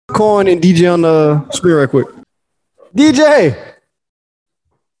Coin and DJ on the screen right quick. DJ,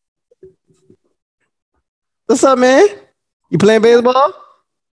 what's up, man? You playing baseball?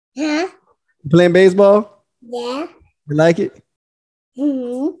 Huh? You playing baseball? Yeah. You like it?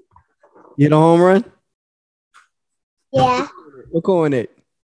 Mm-hmm. You hit a home run? Yeah. What Coin at?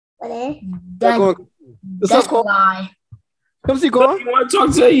 What is? What's up, Coin? Lie. Come see Coin. You want to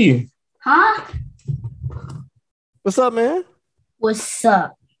talk to you? Huh? What's up, man? What's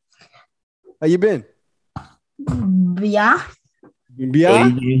up? How you been? Yeah.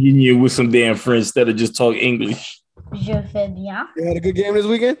 Bien? You knew with some damn French instead of just talk English. Je fais bien. You had a good game this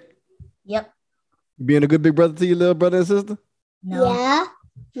weekend? Yep. You being a good big brother to your little brother and sister? No. Yeah.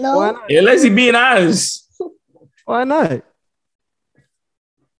 No. Why not? Yeah, let's be honest. Why not?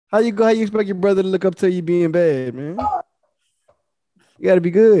 How you expect your brother to look up to you being bad, man? You gotta be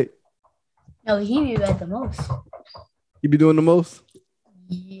good. No, he be bad the most. You be doing the most?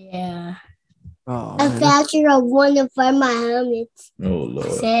 Yeah. Oh, A man. factor of one to find my helmets. Oh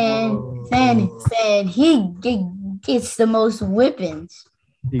Lord. Saying he gets the most whippings.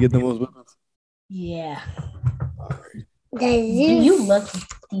 You get the most weapons. Yeah. That is You lucky,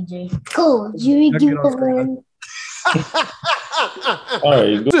 DJ. cool. You give on screen. one. All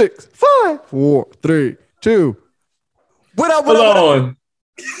right, go. 6, 5, 4, 3, 2. What up? Hold on.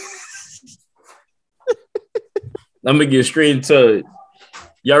 I'm gonna get straight into it.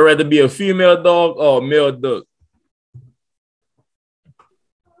 Y'all rather be a female dog or a male duck?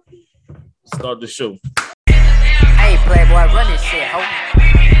 Start the show. Hey, Playboy, run this shit, ho.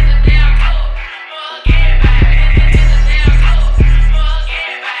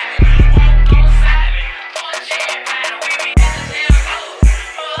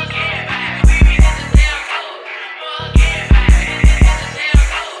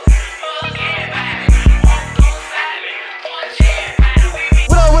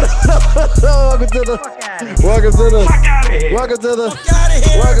 Welcome to the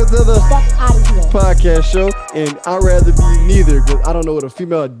That's out of here. podcast show, and I'd rather be neither because I don't know what a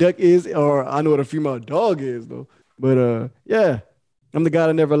female duck is, or I know what a female dog is though. But yeah, I'm the guy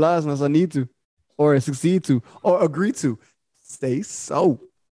that never lies unless I need to, or succeed to, or agree to. Say so.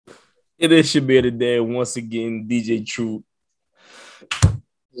 It is your better day once again, DJ True.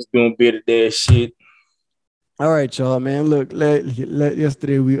 Just doing better day shit. All right, y'all, man. Look,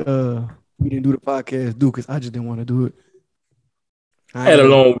 yesterday we didn't do the podcast because I just didn't want to do it. I had a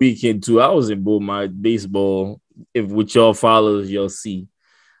long weekend too. I was in both my baseball. If with y'all followers, y'all see,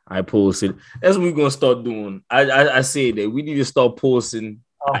 I posted. That's what we're gonna start doing. I say that we need to start posting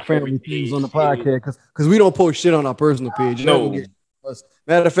our family things on the podcast because we don't post shit on our personal page. You're not No. gonna get us.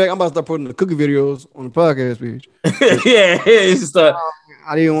 Matter of fact, I'm about to start putting the cookie videos on the podcast page. Yeah, it's start.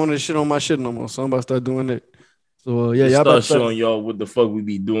 I didn't want to shit on my shit no more, so I'm about to start doing it. So yeah, y'all Start about to showing y'all what the fuck we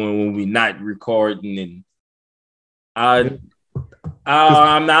be doing when we not recording, and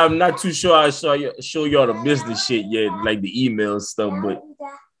I'm not too sure I show y'all the business shit yet, like the email stuff,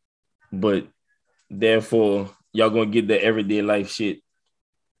 but therefore y'all gonna get the everyday life shit.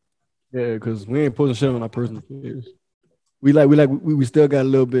 Yeah, because we ain't posting shit on our personal page. We still got a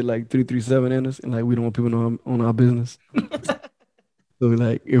little bit like 337 in us, and like we don't want people to know on our business. So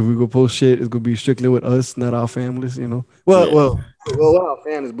like, if we go post shit, it's gonna be strictly with us, not our families, you know. Well, our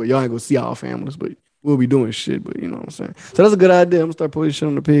families, but y'all ain't gonna see our families, but we'll be doing shit. But you know what I'm saying. So that's a good idea. I'm gonna start posting shit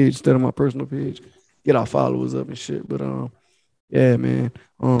on the page instead of my personal page. Get our followers up and shit. But yeah, man.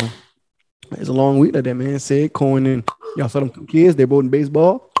 It's a long week like that, man. Said Coin and y'all saw them two kids. They both in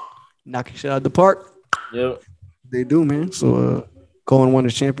baseball, knocking shit out the park. Yep. They do, man. So Cohen won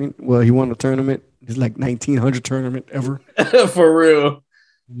the champion. Well, he won the tournament. It's like 1900 tournament ever. For real.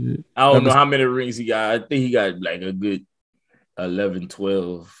 Yeah. I don't know how many rings he got. I think he got like a good 11,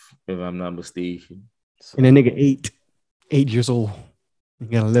 12, if I'm not mistaken. So, And that nigga 8 years old. He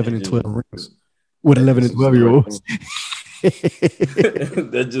got 11 and 12 rings with 11 and 12 year olds.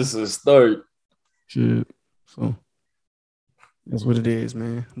 That's just a start. Shit. So that's what it is,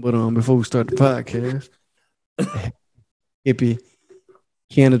 man. But before we start the podcast, hippie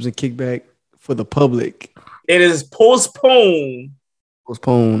cannabis and kickback for the public. It is postponed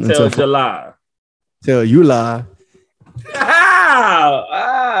Postponed until until July. Tell you lie.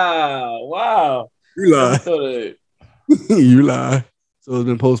 Wow. You lie. So that- You lie. So it's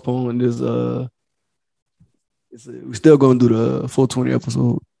been postponed. We're still gonna do the 420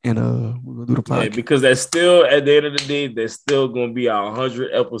 episode, and we're gonna do the Yeah, podcast. because that's still at the end of the day, that's still gonna be our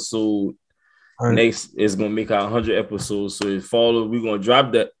 100 episode. Right. Next is gonna make our 100 episodes. So it follow. We're gonna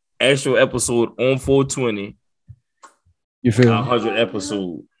drop the actual episode on 420. You feel Our me? 100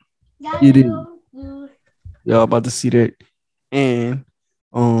 episode. You did. Y'all about to see that, and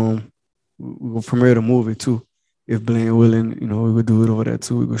We will premiere the movie too. If Blaine willing, you know, we would do it over there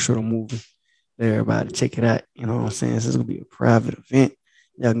too. We will show the movie. Let everybody check it out. You know what I'm saying? This is gonna be a private event.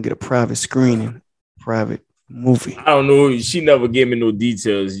 Y'all can get a private screening, private movie. I don't know. She never gave me no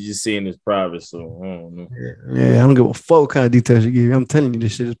details. You just saying it's private, so I don't know. Yeah, I don't give a fuck what kind of details you give me. I'm telling you,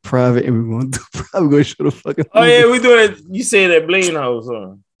 this shit is private, and we're gonna show the fucking. Oh yeah, we doing it. You say that Blaine house,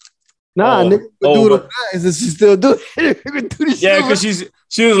 huh? Nah, nigga, do it. Is she still do it? Yeah, because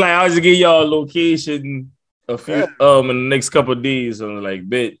she was like, I'll just give y'all a location a few in the next couple of days. I'm like,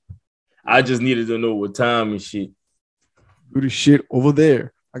 bet. I just needed to know what time and shit. Do the shit over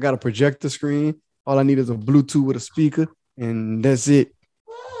there. I got a projector screen. All I need is a Bluetooth with a speaker, and that's it.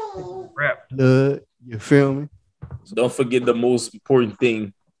 Rap blood. You feel me? So don't forget the most important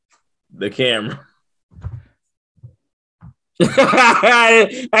thing, the camera.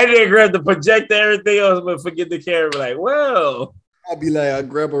 I didn't grab the projector, everything else, but forget the camera. Like, well, I'll be like, I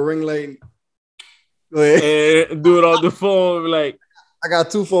grab a ring light, go ahead, and do it on the phone. Like, I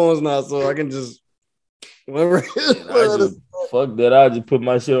got 2 phones now, so I can just whatever. Fuck that! I just put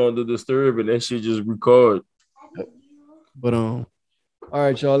my shit on the disturb, and that shit just record. But all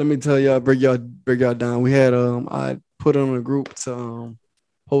right, y'all. Let me tell y'all, break y'all down. We had I put on a group to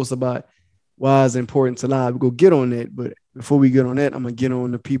post about why it's important to lie. We go get on that, but before we get on that, I'm gonna get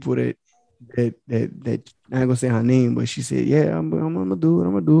on the people that I ain't gonna say her name, but she said, yeah, I'm gonna do it.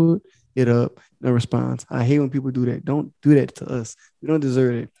 I'm gonna do it. Get up, no response. I hate when people do that. Don't do that to us. We don't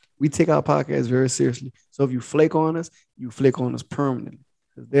deserve it. We take our podcast very seriously. So if you flake on us, you flake on us permanently.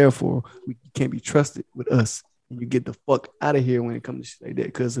 Therefore, we can't be trusted with us. And you get the fuck out of here when it comes to shit like that.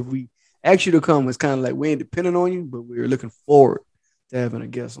 Because if we ask you to come, it's kind of like we ain't depending on you, but we're looking forward to having a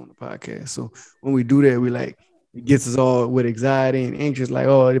guest on the podcast. So when we do that, we like, it gets us all with anxiety and anxious, like,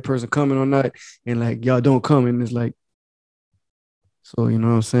 oh, the person coming or not. And like, y'all don't come. And it's like, so, you know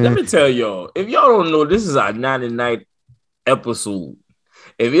what I'm saying? Let me tell y'all, if y'all don't know, this is our 99th episode.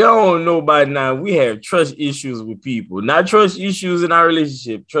 If y'all don't know by now, we have trust issues with people. Not trust issues in our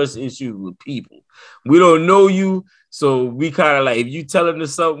relationship, trust issues with people. We don't know you, so we kind of like, if you telling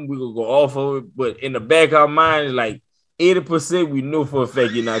us something, we gonna go off of it. But in the back of our mind, like 80%, we know for a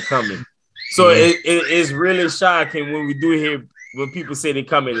fact you're not coming. So it's really shocking when we do hear when people say they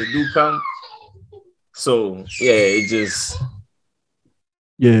come and they do come. So yeah, it just.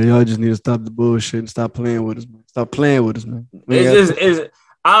 Yeah, y'all just need to stop the bullshit and stop playing with us, man. Stop playing with us, man.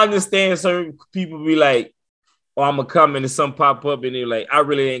 I understand certain people be like, oh, I'm gonna come and some pop up and they're like, I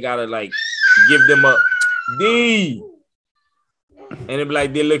really ain't gotta like give them a D. And they be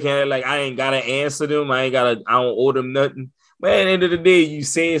like, they're looking at it like I ain't gotta answer them. I don't owe them nothing. But at the end of the day, you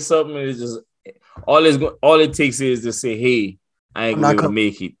say something and it's just all it takes is to say, hey, I ain't gonna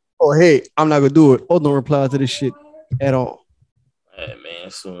make it. Oh, hey, I'm not gonna do it. Oh, don't reply to this shit at all. Hey, man,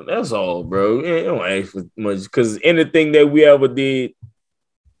 so that's all, bro. You don't ask for much because anything that we ever did,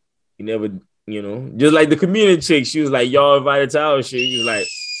 you never, you know, just like the community chick, she was like, y'all invited to our shit. She was like,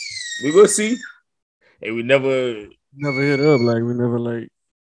 we go see. And we never hit up. Like, we never like.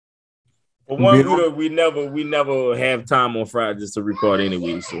 For one, we never have time on Fridays to record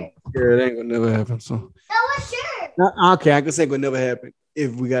anyway. So yeah, it ain't gonna never happen. So okay, I can say it gonna never happen.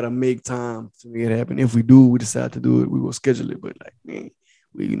 If we gotta make time to make it happen, if we decide to do it, we will schedule it. But like, man,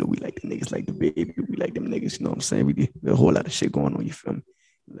 we like the niggas like the baby, we like them niggas. You know what I'm saying? We got a whole lot of shit going on. You feel me?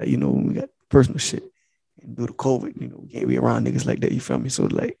 Like, you know, we got personal shit and due to COVID, you know, we can't be around niggas like that. You feel me? So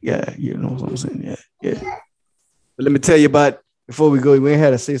like, yeah, you know what I'm saying? Yeah. But let me tell you about before we go. We ain't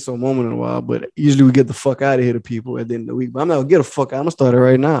had a say so moment in a while, but usually we get the fuck out of here to people at the end of the week. But I'm not gonna get a fuck out. I'm gonna start it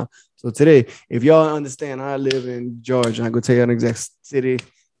right now. So today, if y'all understand, I live in Georgia. I'm going to tell you an exact city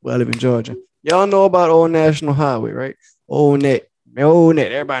where I live in Georgia. Y'all know about Old National Highway, right? Old Net.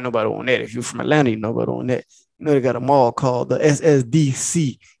 Everybody know about Old Net. If you're from Atlanta, you know about Old Net. You know they got a mall called the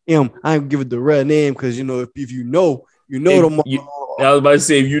SSDCM. I ain't give it the real name because, you know, if you know, you know the mall. I was about to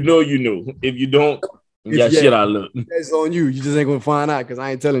say, if you know, you know. If you don't, you got shit out of it. That's on you. You just ain't going to find out because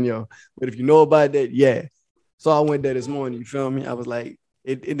I ain't telling y'all. But if you know about that, yeah. So I went there this morning. You feel me? I was like,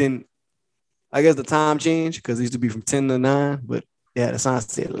 it didn't. I guess the time changed because it used to be from 10 to 9, but yeah, the sign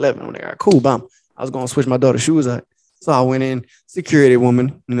said 11. I'm like, cool, bam. I was going to switch my daughter's shoes out. So I went in, security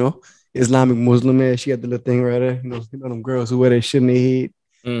woman, you know, Islamic Muslim, man. She had the little thing right there, you know them girls who wear that shit in their head.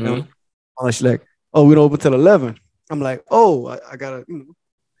 Mm-hmm. You know? She's like, oh, we don't open till 11. I'm like, oh, I got to, you know.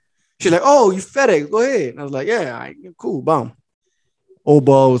 She's like, oh, you FedEx, go ahead. And I was like, yeah, all right, cool, bam. Old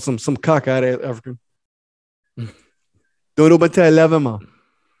ball with some cockeyed ass African. Don't open till 11, man.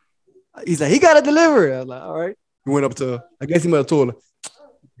 He's like, he got a delivery. I was like, all right. We went up to her. I guess he might have told her,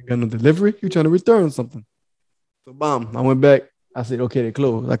 you got no delivery? You trying to return something. So, bam, I went back. I said, okay, they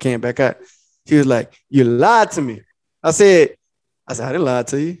closed. I came back out. She was like, you lied to me. I said, I didn't lie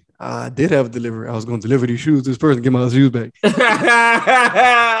to you. I did have a delivery. I was going to deliver these shoes to this person, get my shoes back.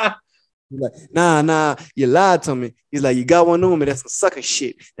 He's like, nah, you lied to me. He's like, you got one on me. That's some sucker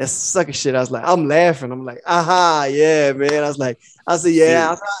shit. That's sucker shit. I was like, I'm laughing. I'm like, aha, yeah, man. I said,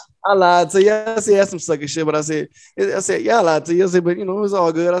 yeah, I lied to you. I said, that's some sucker shit. But I said, yeah, I lied to you. I said, but you know, it's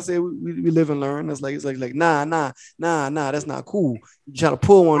all good. I said, we live and learn. It's like, nah, that's not cool. You try to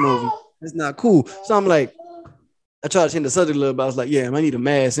pull one over me. That's not cool. So I'm like, I tried to change the subject a little bit. I was like, yeah, I need a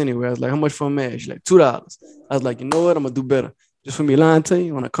mask anyway. I was like, how much for a mask? She's like, $2. I was like, you know what? I'm gonna do better. Just for me lying to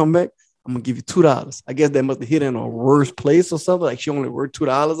you, when I come back, I'm gonna give you $2. I guess that must have hit in a worse place or something. Like she only worth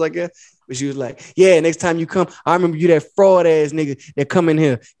 $2, I guess. But she was like, yeah, next time you come, I remember you that fraud ass nigga that come in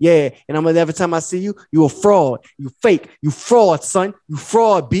here. Yeah. And I'm gonna every time I see you, you a fraud. You fake. You fraud, son. You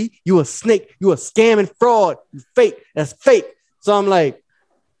fraud, B. You a snake. You a scamming fraud. You fake. That's fake. So I'm like,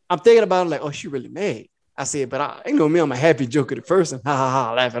 I'm thinking about it like, oh, she really mad. I said, but I ain't know me, I'm a happy joker the person. Ha ha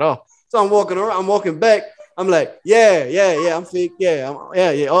ha, laugh it off. So I'm walking around, I'm walking back. I'm like, yeah, I'm fake. Yeah,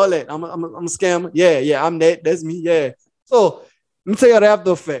 all that. I'm a scammer. Yeah, I'm that. That's me. Yeah. So let me tell you the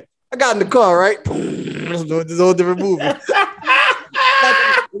after effect. I got in the car, right? This whole different movie. You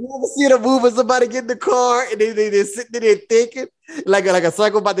ever see the movie? Somebody get in the car and they sitting there thinking like a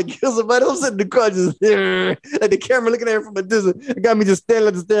psycho about to kill somebody. I'm sitting in the car just like the camera looking at it from a distance. It got me just standing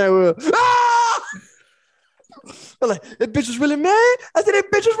at the steering wheel. Ah! I'm like, that bitch was really mad. I said,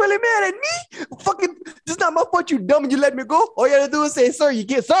 that bitch was really mad at me. Fucking, this not my fault, you dumb, and you let me go. All you gotta do is say, sir, you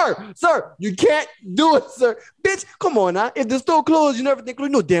can't, sir, you can't do it, sir. Bitch, come on now. If the store closed, you never think,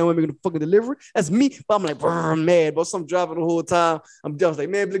 no damn way I'm gonna fucking deliver it. That's me. But I'm like, I'm mad, but I'm driving the whole time. I'm just like,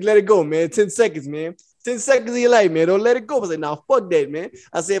 man, let it go, man. 10 seconds, man. 10 seconds of your life, man. Don't let it go. I was like, nah, fuck that, man.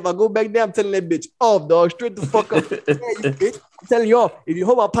 I said, if I go back there, I'm telling that bitch off, dog. Straight the fuck up. Yeah, you bitch. I'm telling you off. If you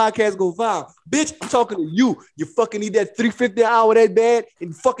hope our podcast go viral, bitch, I'm talking to you. You fucking need that $350 an hour that bad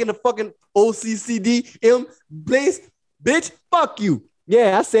and fucking the fucking OCCDM place. Bitch, fuck you.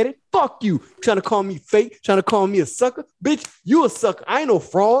 Yeah, I said it. Fuck you. Trying to call me fake, trying to call me a sucker. Bitch, you a sucker. I ain't no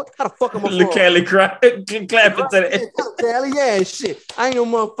fraud. How the fuck am I fraud? Look, Callie clapping to that. Callie, yeah, shit. I ain't no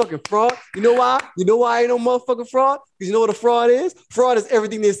motherfucking fraud. You know why? You know why I ain't no motherfucking fraud? Because you know what a fraud is? Fraud is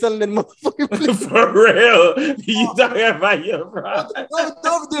everything they're selling in motherfucking place. For real. You talking about your fraud.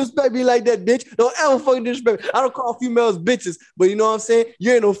 Don't disrespect me like that, bitch. Don't ever fucking disrespect me. I don't call females bitches, but you know what I'm saying?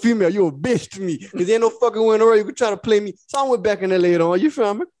 You ain't no female. You a bitch to me. Because there ain't no fucking way in the world you can try to play me. So I went back in there later on. You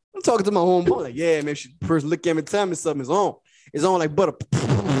feel me? I'm talking to my homeboy, like, yeah, man, she first look at me and tell me something is on. It's on like butter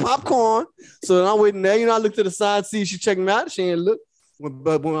popcorn. So then I went there, I looked to the side, see she checking me out. She ain't look.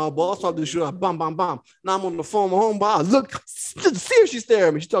 But when our boss started to shoot, I bam. Now I'm on the phone with my homeboy. I look to see if she's staring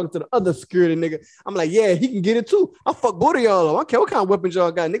at me. She's talking to the other security nigga. I'm like, yeah, he can get it too. I fuck both of y'all up. I don't care what kind of weapons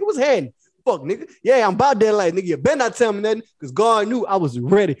y'all got. Nigga, what's happening? Fuck, nigga. Yeah, I'm about that life, nigga. You better not tell me nothing because God knew I was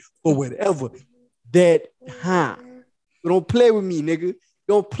ready for whatever that time. So don't play with me, nigga.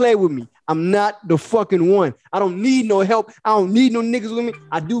 Don't play with me. I'm not the fucking one. I don't need no help. I don't need no niggas with me.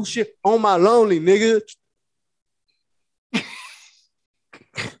 I do shit on my lonely, nigga.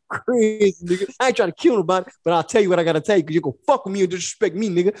 Crazy, nigga. I ain't trying to kill nobody, but I'll tell you what I gotta tell you because you gonna fuck with me and disrespect me,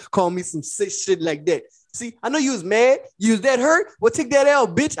 nigga. Call me some sick shit like that. See, I know you was mad. You was that hurt. Well, take that L,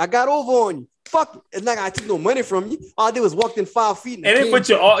 bitch. I got over on you. Fuck it. It's like I took no money from you. All I did was walked in 5 feet. And then, but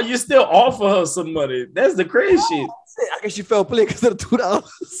you still offer her some money. That's the crazy shit. I guess you fell play because of the $2.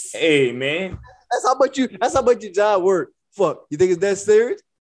 Hey, man. That's how much your job work. Fuck. You think it's that serious?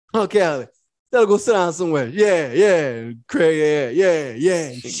 Okay, Alex. Gotta go sit down somewhere. Yeah. Crazy.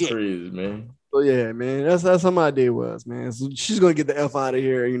 Yeah. Shit. Crazy, man. So yeah, man. That's how my day was, man. So she's gonna get the F out of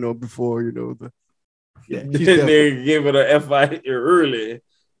here, before they give it a F out here early.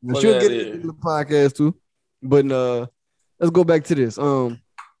 She'll get it in the podcast too. But let's go back to this.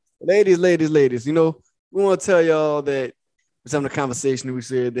 Ladies, we want to tell y'all that we're having a conversation. We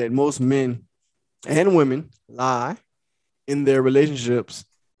said that most men and women lie in their relationships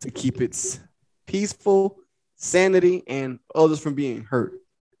to keep it peaceful, sanity, and others from being hurt.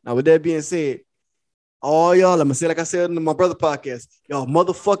 Now, with that being said, all y'all, I'm gonna say like I said in my brother podcast, y'all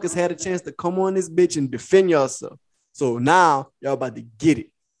motherfuckers had a chance to come on this bitch and defend yourself. So now y'all about to get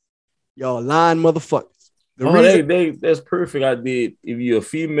it. Y'all lying motherfuckers. That's perfect. I did. If you're a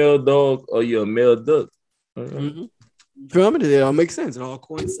female dog or you're a male duck. Mm-hmm. Feel me? It all makes sense. It all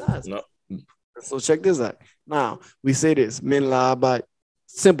coincides. No. So check this out. Now, we say this. Men lie about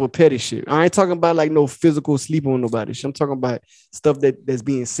simple petty shit. I ain't talking about like no physical sleep on nobody. I'm talking about stuff that's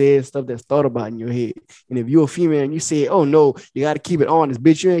being said, stuff that's thought about in your head. And if you're a female and you say, oh no, you got to keep it honest.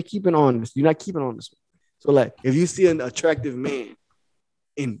 Bitch, you ain't keeping honest. You're not keeping honest. So like, if you see an attractive man,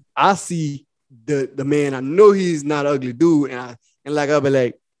 and I see the man, I know he's not an ugly dude, and like I'll be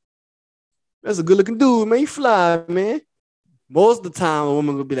like, that's a good looking dude, man. You fly, man. Most of the time, a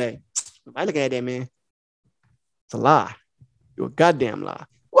woman will be like, I look at that man. It's a lie. You're a goddamn lie.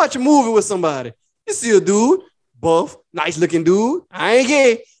 Watch a movie with somebody. You see a dude, buff, nice looking dude. I ain't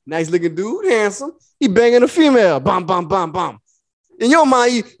gay. Nice looking dude, handsome. He banging a female. Bam, bam, bam, bam. In your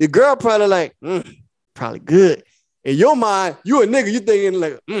mind, your girl probably like, probably good. In your mind, you a nigga, you thinking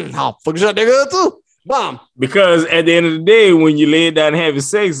like, how fuck is that nigga too? Bam. Because at the end of the day, when you lay down having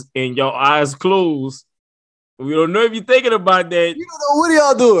sex and your eyes closed, we don't know if you're thinking about that. You don't know what are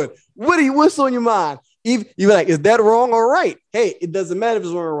y'all doing. What's on your mind? If you're like, is that wrong or right? Hey, it doesn't matter if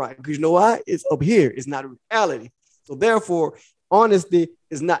it's wrong or right, because you know why? It's up here. It's not a reality. So therefore, honesty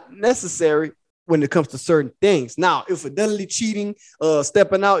is not necessary when it comes to certain things. Now, infidelity, cheating,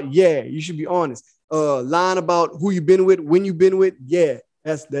 stepping out, yeah, you should be honest. Lying about who you've been with, when you've been with, yeah,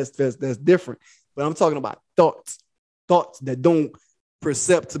 that's different. But I'm talking about thoughts that don't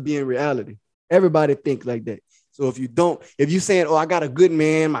percept to be in reality. Everybody think like that. So if you saying, oh, I got a good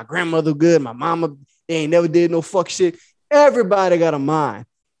man, my grandmother good, my mama, they ain't never did no fuck shit. Everybody got a mind.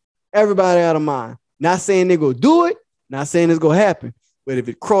 Everybody got a mind. Not saying they go do it, not saying it's gonna happen. But if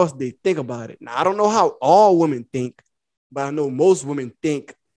it crossed, they think about it. Now, I don't know how all women think, but I know most women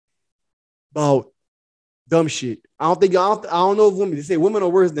think about dumb shit. I don't know if women, they say women are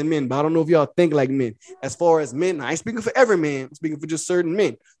worse than men, but I don't know if y'all think like men. As far as men, I ain't speaking for every man. I'm speaking for just certain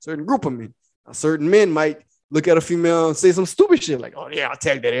men, certain group of men. Now, certain men might look at a female and say some stupid shit like, oh yeah, I'll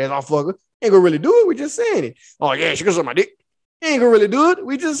tag that ass, I'll fuck her. Ain't gonna really do it. We just saying it. Oh yeah, she goes on my dick. Ain't gonna really do it.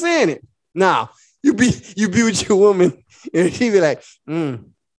 We just saying it. Now, you be with your woman and she be like, I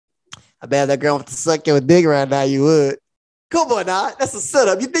bet that girl wants to suck your dick right now, you would. Come on now, that's a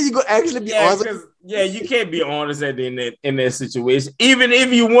setup. You think you gonna actually be honest? Yeah, you can't be honest in that situation. Even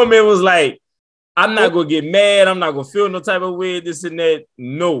if your woman was like, I'm not gonna get mad, I'm not gonna feel no type of way, this and that.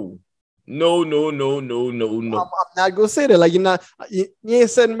 No. I'm not gonna say that. Like you ain't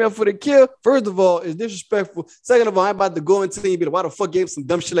setting me up for the kill. First of all, it's disrespectful. Second of all, I'm about to go into you and be like, why the fuck gave some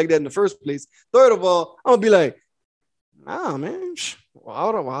dumb shit like that in the first place? Third of all, I'm gonna be like, nah, man.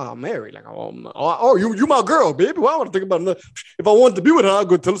 I'm married. Like, oh, you my girl, baby. Why would I think about it? If I wanted to be with her, I'd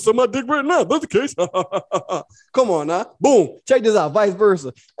go tell her some of my dick right now. That's the case. Come on now. Boom. Check this out. Vice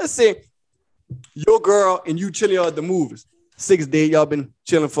versa. Let's say your girl and you chilling out at the movies. 6th date, y'all been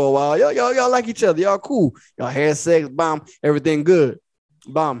chilling for a while. Y'all like each other. Y'all cool. Y'all had sex, bomb, everything good.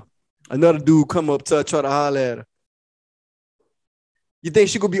 Bomb. Another dude come up, try to holler at her. You think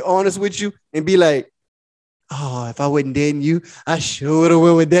she could be honest with you and be like, oh, if I wasn't dating you, I sure would have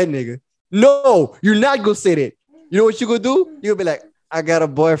went with that nigga. No, you're not gonna say that. You know what you gonna do? You'll be like, I got a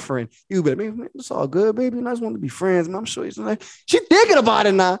boyfriend. You'll be like, man, it's all good, baby. I just want to be friends, man. I'm sure it's like, she's thinking about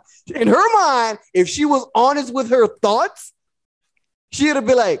it now. In her mind, if she was honest with her thoughts, she'd have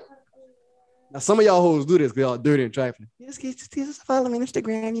been like, now some of y'all hoes do this because y'all dirty and trifling. Just follow me on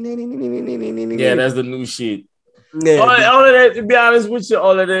Instagram. Yeah, that's the new shit. Yeah, all of that, to be honest with you,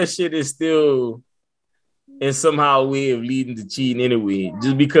 all of that shit is still in somehow a way of leading to cheating anyway.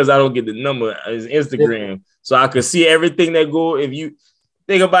 Just because I don't get the number is Instagram. So I could see everything that go. If you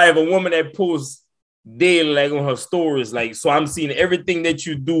think about it, if a woman that posts daily like on her stories, like, so I'm seeing everything that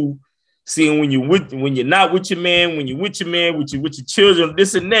you do. Seeing when you're not with your man, when you're with your man, with your children,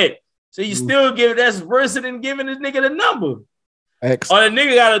 this and that. So you still that's worse than giving this nigga the number. All the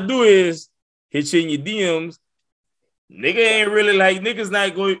nigga gotta do is hit you in your DMs. Nigga ain't really like, niggas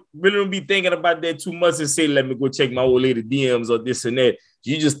not going really don't be thinking about that too much and say, let me go check my old lady DMs or this and that.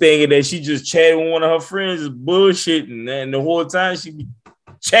 You just thinking that she just chatting with one of her friends is bullshit, and the whole time she be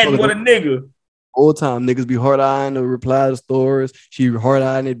chatting with a nigga. Whole time niggas be hard-eyeing to reply to stories. She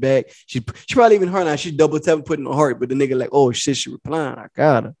hard-eyeing it back. She probably even hard-eyeing. She double-tapping, putting a heart, but the nigga like, oh shit, she replying. I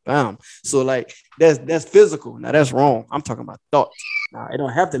got her. Bam. So like that's physical. Now that's wrong. I'm talking about thoughts. Now it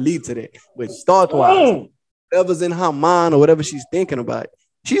don't have to lead to that, but thought-wise, whatever's in her mind or whatever she's thinking about,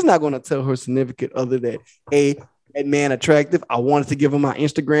 she's not gonna tell her significant other that, hey, that man attractive. I wanted to give him my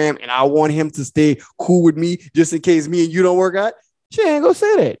Instagram and I want him to stay cool with me just in case me and you don't work out. She ain't gonna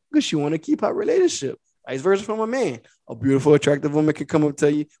say that because she want to keep her relationship. Vice versa from a man. A beautiful, attractive woman can come up and tell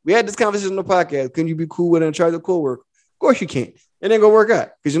you, we had this conversation on the podcast. Can you be cool with an attractive coworker? Of course you can't. It ain't gonna work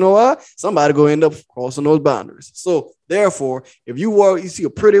out. Because you know what? Somebody gonna end up crossing those boundaries. So therefore, if you see a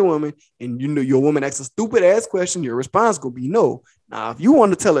pretty woman and you know your woman asks a stupid ass question, your response gonna be no. Now, if you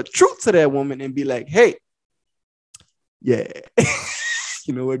want to tell the truth to that woman and be like, hey, yeah,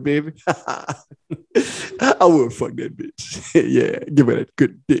 You know what, baby? I would fuck that bitch. Yeah, give her that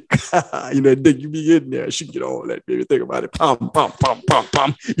good dick. You know, that dick you be in there. She get all that, baby. Think about it. Pom, pom, pom, pom,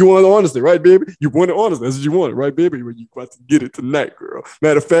 pom. You want the honesty, right, baby? You want the honesty. That's what you want, right, baby? Well, you about to get it tonight, girl.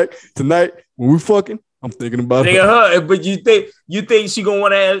 Matter of fact, tonight when we fucking, I'm thinking about her. But you think she gonna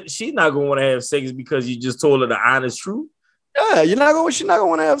want to have? She's not gonna want to have sex because you just told her the honest truth. Yeah, she's not gonna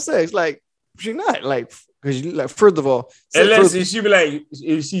want to have sex. Like she not like because you like first of all, unless she be like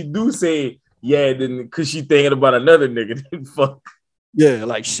if she do say yeah, then because she thinking about another nigga, then fuck. Yeah,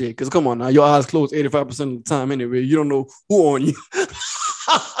 like shit. Because come on now, your eyes closed 85% of the time anyway. You don't know who on you.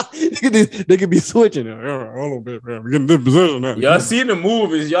 they could be switching. Hold on, baby. We're getting this position now. Y'all see the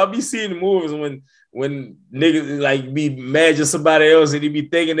movies. Y'all be seeing the movies when niggas like be mad at somebody else and they be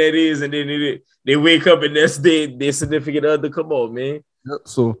thinking that is, and then they wake up and that's their significant other. Come on, man.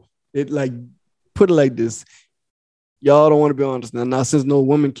 So it like put it like this. Y'all don't want to be honest. Now, since no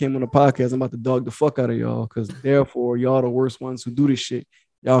woman came on the podcast, I'm about to dog the fuck out of y'all because therefore y'all the worst ones who do this shit.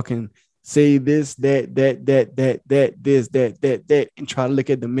 Y'all can say this, that, this, that, and try to look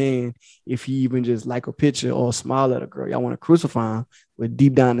at the man if he even just like a picture or smile at a girl. Y'all want to crucify him, but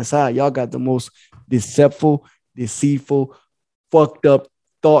deep down inside, y'all got the most deceitful, fucked up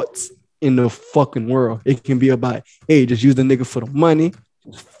thoughts in the fucking world. It can be about, hey, just use the nigga for the money,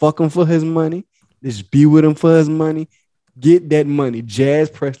 just fuck him for his money. Just be with him for his money. Get that money. Jazz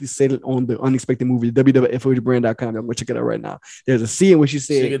Presley said it on the Unexpected Movie, www.FOHbrand.com. I'm going to check it out right now. There's a scene where she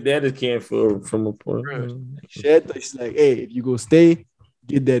said, Sugar Daddy came from a point. She's like, hey, if you go stay,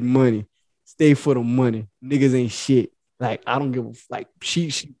 get that money. Stay for the money. Niggas ain't shit. Like, I don't give a like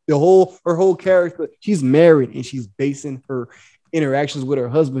her whole character, she's married and she's basing her interactions with her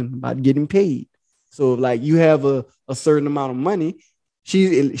husband about getting paid. So like you have a certain amount of money,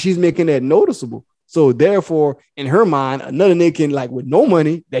 she's making that noticeable. So therefore, in her mind, another nigga can like with no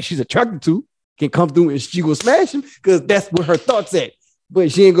money that she's attracted to can come through and she go smash him because that's where her thoughts at. But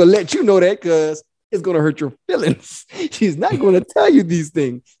she ain't gonna let you know that because it's gonna hurt your feelings. She's not gonna tell you these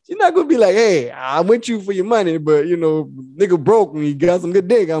things. She's not gonna be like, hey, I went you for your money, but you know, nigga broke and he got some good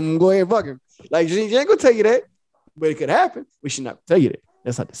dick. I'm gonna go ahead and fuck him. Like she ain't gonna tell you that, but it could happen. But she's not gonna tell you that.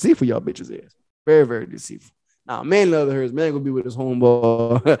 That's how deceitful y'all bitches is. Very, very deceitful. Now, man love hers. Man gonna be with his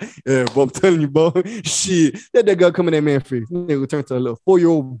homeboy. Yeah, but I'm telling you, boy, shit. Let that girl come in that man face. Nigga will turn to a little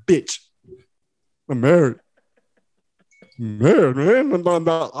 4-year-old bitch. I'm married. Man. I'm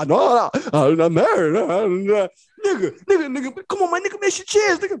married. Nigga. Come on, my nigga, make your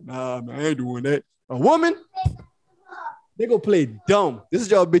chairs, nigga. Nah, man, I ain't doing that. A woman, they gonna play dumb. This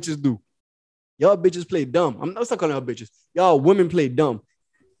is y'all bitches do. Y'all bitches play dumb. I'm not calling y'all bitches. Y'all women play dumb.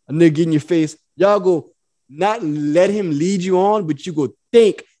 A nigga get in your face. Y'all go not let him lead you on, but you go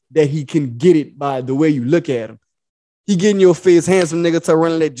think that he can get it by the way you look at him. He get in your face, handsome nigga, to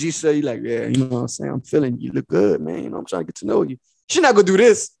running that G show. You like, yeah, you know what I'm saying? I'm feeling you. Look good, man. You know, I'm trying to get to know you. She not gonna do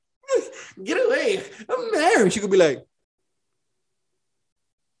this. Get away. I'm married. She could be like,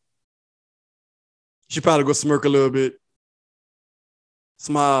 she probably go smirk a little bit,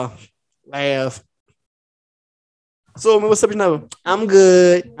 smile, laugh. So, man, what's up, you know? I'm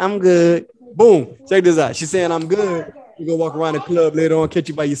good. Boom. Check this out. She's saying I'm good. You go walk around the club later on, catch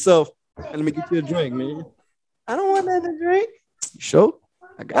you by yourself, and let me get you a drink, man. I don't want that to drink. You sure?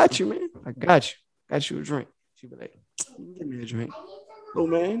 I got you, man. I got you. Got you a drink. She be like, give me a drink. Oh,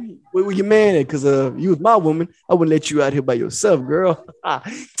 man, where were you man at? Because you was my woman. I wouldn't let you out here by yourself, girl.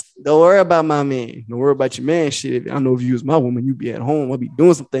 Don't worry about my man. Don't worry about your man shit. I know if you was my woman, you'd be at home. I'll be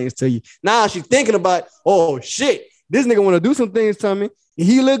doing some things to you. Now she's thinking about, oh, shit. This nigga want to do some things to me.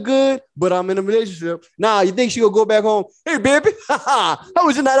 He look good, but I'm in a relationship. Now, you think she gonna go back home? Hey, baby, how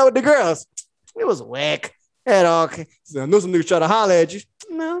was your night out with the girls? It was whack. At all. I know some niggas try to holler at you.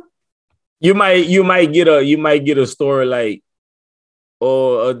 No. You might get a story like,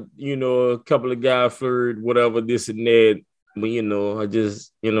 or you know, a couple of guys flirt, whatever, this and that. But you know, I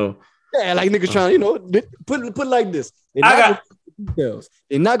just, you know. Yeah, like niggas trying, you know, put it like this. Details.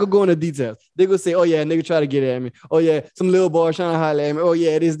 They're not gonna go into details. They gonna say, oh yeah, nigga try to get at me. Oh yeah, some little boy trying to holler at me. Oh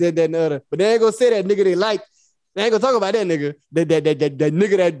yeah, this, that, and the other. But they ain't gonna say that nigga they like. They ain't gonna talk about that nigga. That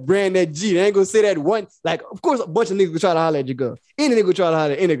nigga that brand that G. They ain't gonna say that one. Like, of course, a bunch of niggas gonna try to holler at your girl. Any nigga try to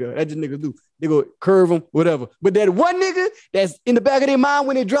holler at any girl. That's just niggas do. They go curve them, whatever. But that one nigga that's in the back of their mind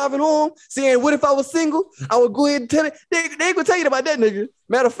when they're driving home, saying, what if I was single? I would go ahead and tell it. They ain't gonna tell you about that nigga.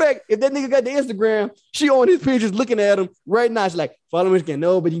 Matter of fact, if that nigga got the Instagram, she on his pictures looking at him right now. She's like, follow me again.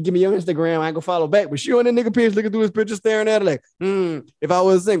 No, but you give me your Instagram. I ain't gonna follow back. But she on that nigga page looking through his pictures, staring at her like, if I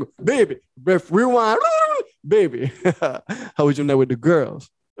was single, baby, rewind, baby. How was your night with the girls?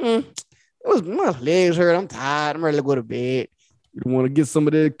 It was my legs hurt. I'm tired. I'm ready to go to bed. You want to get some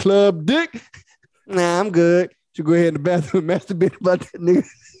of that club dick? Nah, I'm good. You go ahead in the bathroom and masturbate about that nigga.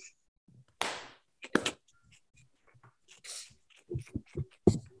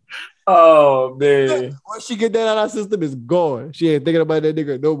 Oh man! Once she get that out of her system, it's gone. She ain't thinking about that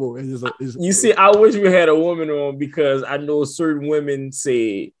nigga no more. You see, I wish we had a woman on because I know certain women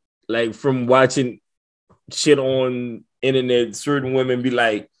say, like, from watching shit on internet, certain women be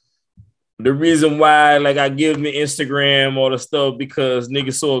like, the reason why, like, I give me Instagram all the stuff because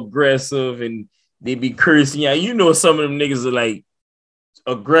niggas so aggressive and they be cursing. Yeah, you know, some of them niggas are like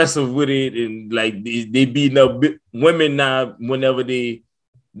aggressive with it and like they beating up women now whenever they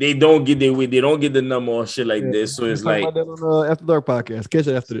don't get their way, they don't get the number or shit like this. So it's like about that on After Dark podcast. Catch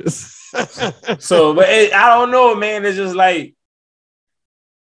it after this. so, but I don't know, man. It's just like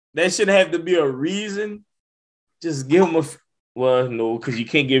that shouldn't have to be a reason. Just give them no, because you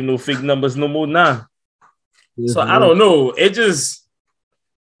can't give no fake numbers no more now. So I don't know. I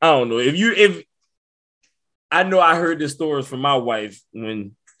don't know. If I know I heard the stories from my wife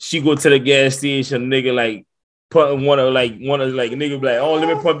when she go to the gas station, nigga like one of nigga be like, oh, let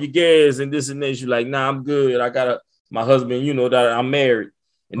me pump your gas and this and that. She like, nah, I'm good. I got my husband, you know that I'm married.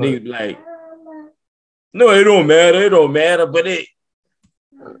 And nigga be like, no, it don't matter. But at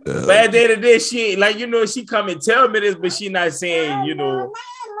the end of the day, she like, you know, she come and tell me this, but she not saying, you know,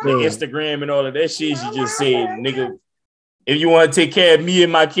 the Instagram and all of that shit. She just said, nigga, if you want to take care of me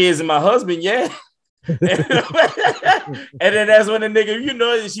and my kids and my husband, yeah. And then that's when the nigga, you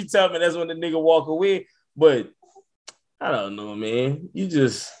know, she tell me that's when the nigga walk away. But I don't know, man.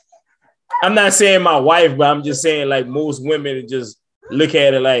 I'm not saying my wife, but I'm just saying like most women just look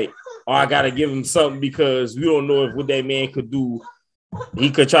at it like, oh, I gotta give him something because we don't know if what that man could do. He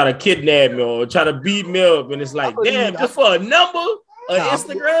could try to kidnap me or try to beat me up, and it's like, damn, just for a number on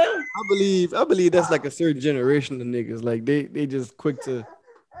Instagram. I believe that's like a certain generation of niggas. Like they just quick to.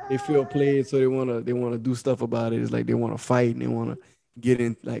 They feel played, so they wanna do stuff about it. It's like they wanna fight and they wanna get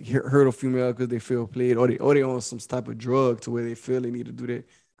in like hurt a female because they feel played, or they on some type of drug to where they feel they need to do that.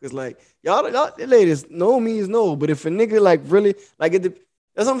 Cause like y'all ladies, no means no. But if a nigga like really like that's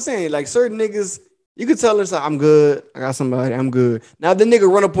what I'm saying. Like certain niggas, you could tell us I'm good, I got somebody, I'm good. Now if the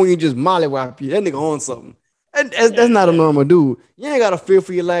nigga run up on you and just mollywop you, that nigga on something. That's not a normal dude. You ain't gotta fear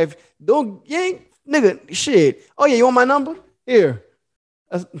for your life. Nigga, shit. Oh yeah, you want my number? Here.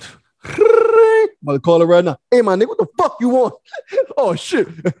 I'm gonna call it right now. Hey, my nigga, what the fuck you want? Oh shit,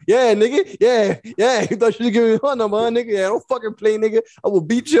 yeah, nigga, yeah. You thought you should give me her number, huh, nigga? Yeah, don't fucking play, nigga. I will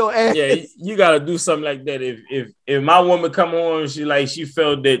beat your ass. Yeah, you gotta do something like that. If my woman come on, she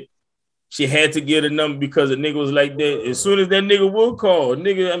felt that she had to get a number because the nigga was like that. As soon as that nigga will call,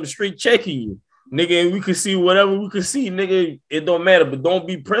 nigga, I'm straight checking you, nigga. And we could see whatever we could see, nigga. It don't matter, but don't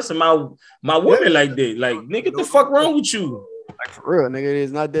be pressing my woman like that. Like, nigga, what the fuck wrong with you? Like for real, nigga,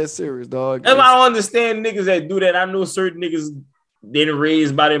 it's not that serious, dog. If I don't understand niggas that do that, I know certain niggas they didn't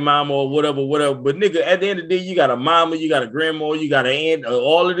raised by their mama or whatever. But nigga, at the end of the day, you got a mama, you got a grandma, you got an aunt,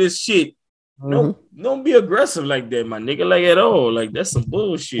 all of this shit. Mm-hmm. Don't be aggressive like that, my nigga, like at all. Like that's some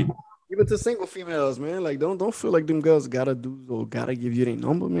bullshit. Even to single females, man. Like don't feel like them girls gotta do or gotta give you their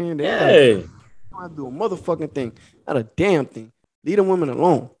number, man. They gotta do a motherfucking thing, not a damn thing. Leave them women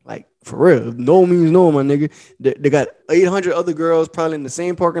alone. Like, for real. No means no, my nigga. They got 800 other girls probably in the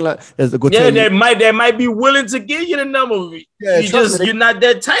same parking lot. They might be willing to give you the number. Yeah, you're not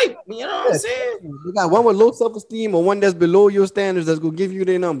that type. You know what I'm saying? You got one with low self-esteem or one that's below your standards that's going to give you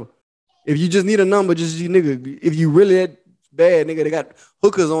their number. If you just need a number, just you nigga. If you really that bad, nigga, they got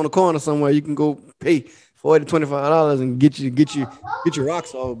hookers on the corner somewhere. You can go pay $40, $25 and get your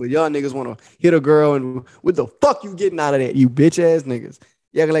rocks off. But y'all niggas want to hit a girl and what the fuck you getting out of that, you bitch ass niggas?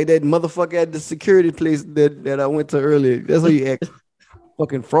 You act like that motherfucker at the security place that I went to earlier. That's how you act.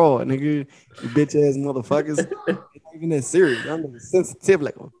 Fucking fraud, nigga. You bitch ass motherfuckers. Not even that serious. I'm sensitive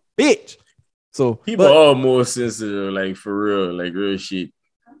like a bitch. So people are more sensitive, like for real, like real shit.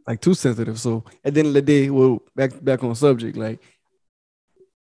 Like too sensitive. So at the end of the day, well, back on subject, like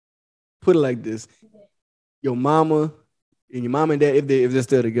put it like this. Your mama and your mom and dad, if they're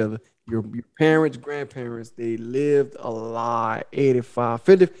still together, your parents, grandparents, they lived a lie. 85,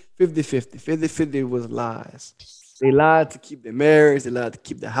 50 was lies. They lied to keep their marriage. They lied to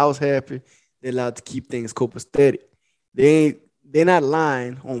keep the house happy. They lied to keep things copacetic. They're not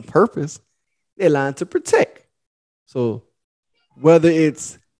lying on purpose. They're lying to protect. So whether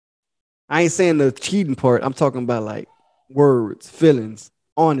it's, I ain't saying the cheating part. I'm talking about like words, feelings,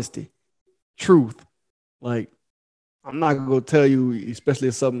 honesty, truth. Like, I'm not gonna tell you, especially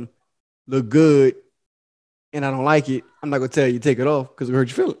if something look good and I don't like it, I'm not gonna tell you take it off because it hurt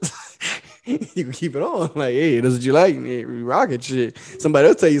your feelings. you can keep it on. Like, hey, that's what you like. Hey, rocket shit. Somebody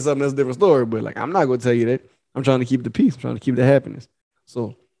else tell you something that's a different story. But like, I'm not gonna tell you that. I'm trying to keep the peace. I'm trying to keep the happiness.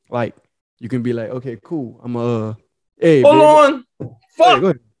 So like, you can be like, okay, cool. I'm hey, Hold baby. on. Hey, go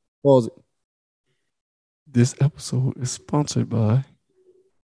ahead. Pause it. This episode is sponsored by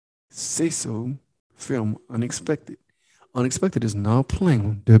Say So Film Unexpected. Unexpected is now playing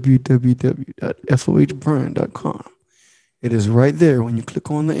on www.fohbrand.com. It is right there when you click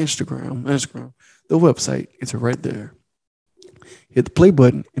on the Instagram, the website. It's right there. Hit the play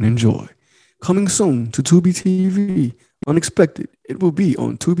button and enjoy. Coming soon to Tubi TV. Unexpected. It will be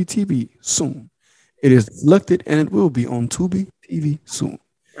on Tubi TV soon. It is selected and it will be on Tubi TV soon.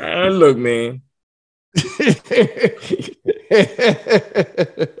 Look, man.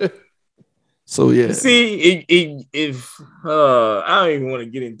 So yeah. See, if I don't even want to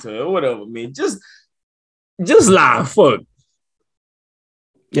get into it, whatever, man. Just lie. Fuck.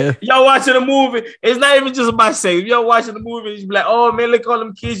 Yeah. Y'all watching a movie. It's not even just about sex. If y'all watching the movie, you be like, oh man, look all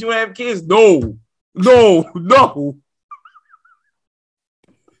them kids. You want to have kids? No.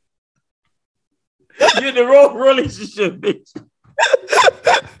 You're in the wrong relationship, bitch.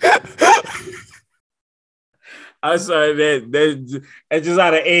 I'm sorry, that's just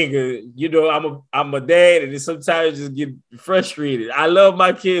out of anger. You know, I'm a dad, and sometimes I just get frustrated. I love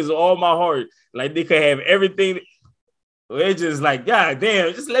my kids with all my heart. Like they could have everything. It's just like, God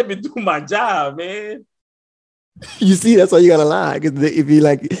damn, just let me do my job, man. You see, that's why you gotta lie. Because if you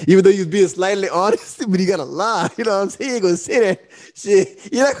like, even though you're being slightly honest, but you gotta lie. You know what I'm saying? You ain't gonna say that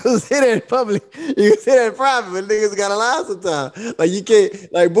shit. You're not gonna say that in public. You can say that in private, but niggas gotta lie sometimes. Like you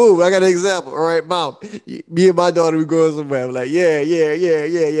can't, like, boom, I got an example. All right, mom. Me and my daughter, we going somewhere. I'm like, yeah.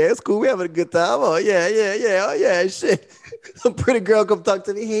 It's cool. We having a good time. Oh, yeah. Oh, yeah, shit. Some pretty girl come talk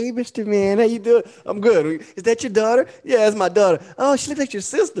to me. Hey, Mr. Man, how you doing? I'm good. Is that your daughter? Yeah, it's my daughter. Oh, she looks like your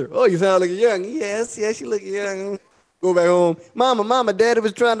sister. Oh, you sound like young. Yes, she look young. Go back home. Mama, daddy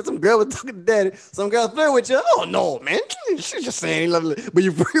was some girl was talking to daddy. Some girl flirting with you. Oh, no, man. She's just saying he lovely. But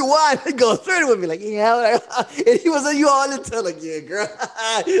you pretty wide. They go flirting with me like, yeah. And he was like, you all in tell like, yeah, girl.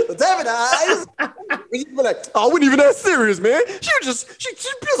 Damn it, eyes. And you be like, oh, I wasn't even that serious, man. She was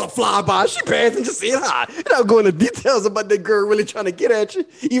a flyby. She passed and just saying hi. You're not going into details about that girl really trying to get at you.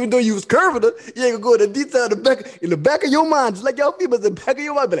 Even though you was curving her, you ain't gonna go into detail in the back of your mind, just like y'all people in the back of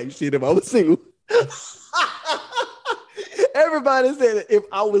your mind. Be like, shit, if I was single. Everybody said if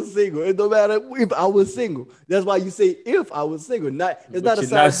I was single. It don't matter if I was single. That's why you say if I was single. You're not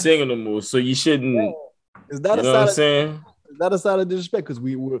single no more, so you shouldn't. It's not you know what I'm saying? It's not a sign of disrespect because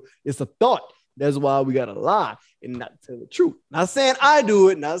it's a thought. That's why we gotta lie and not tell the truth. Not saying I do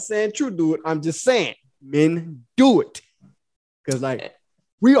it, not saying True do it. I'm just saying men do it. Because like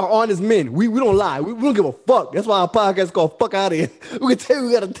we are honest men. We don't lie. We don't give a fuck. That's why our podcast is called Fuck Out of Here. We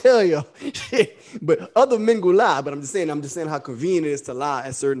gotta tell you. But other men go lie. But I'm just saying how convenient it is to lie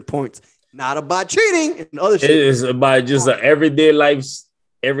at certain points. Not about cheating and other shit. It is about just an everyday life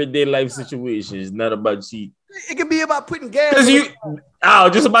situation. It's not about cheating. It can be about putting gas. I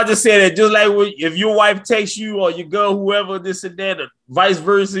was just about to say that. Just like if your wife texts you or your girl, whoever, this and that, or vice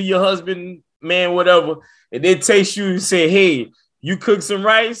versa, your husband, man, whatever, and they text you and say, "Hey, you cook some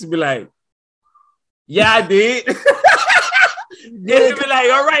rice?" Be like, "Yeah, I did." Then be like,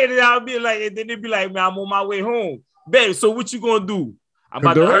 "All right," and I'll be like, and then they be like, "Man, I'm on my way home, babe. So what you gonna do? I'm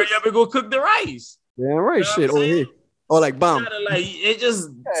about to hurry up and go cook the rice." Yeah, right. You know shit. Oh, here. Or like bomb. Like it just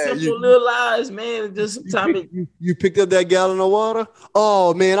simple little lies, man. It just sometimes you picked up that gallon of water.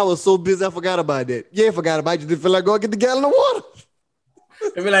 Oh man, I was so busy I forgot about that. Yeah, I forgot about it. You didn't feel like going to get the gallon of water.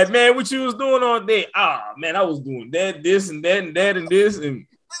 They be like, man, what you was doing all day? Man, I was doing that, this, and that, and that, and this, and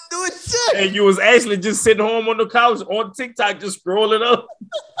doing shit. And you was actually just sitting home on the couch on TikTok, just scrolling up.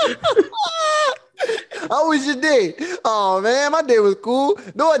 How was your day? Oh man, my day was cool.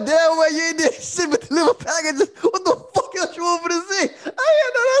 No, damn well you ain't did shit but deliver packages. What the fuck else you want me to say? I didn't know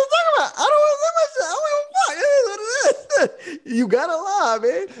what I was talking about. I don't want to say my shit. I don't give a fuck. It is what it is. You gotta lie,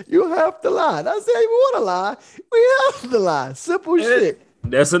 man. You have to lie. Not saying you want to lie. We have to lie. Simple shit.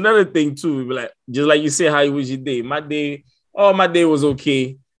 That's another thing too. Like just like you said, how was your day? My day was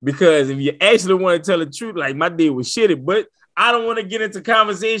okay. Because if you actually want to tell the truth, like my day was shitty, but I don't want to get into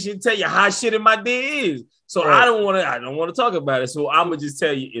conversation and tell you how shitty my day is. So right. I don't want to talk about it. So I'm gonna just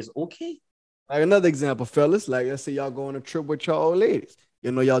tell you it's okay. Like another example, fellas. Like let's say y'all go on a trip with y'all old ladies.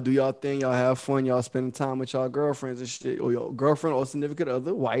 You know, y'all do y'all thing, y'all have fun, y'all spending time with y'all girlfriends and shit, or your girlfriend or significant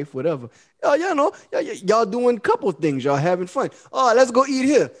other, wife, whatever. Y'all doing couple things, y'all having fun. Oh, let's go eat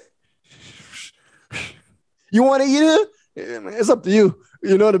here. You want to eat here? Yeah, man, it's up to you.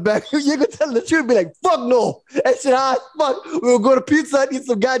 You know, the back, you can tell the truth, be like, fuck no. That shit hot as fuck. We'll go to Pizza Hut, eat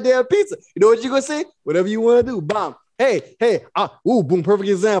some goddamn pizza. You know what you gonna say? Whatever you want to do, bomb. Hey, boom, perfect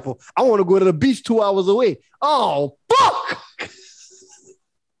example. I want to go to the beach 2 hours away. Oh, fuck.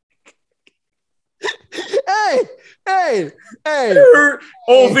 hey.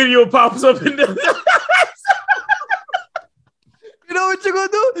 Old video pops up in there. You know what you're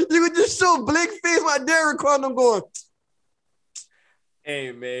gonna do? You're gonna just show blank face my Derek Condom going.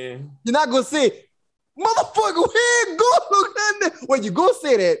 Hey, man. You're not gonna say, motherfucker, where you go? Well, you go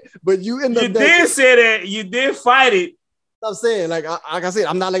say that, but you end up. You did say that. You did fight it. I'm saying, like I said,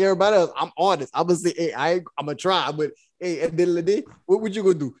 I'm not like everybody else. I'm honest. I'm gonna say, hey, I'm gonna try, but hey, at the end of the day, what would you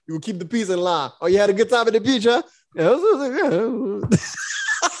gonna do? You gonna keep the peace and lie? Oh, you had a good time at the beach, huh? Yeah, it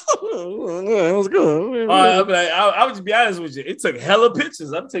was good. I would just be honest with you. It took hella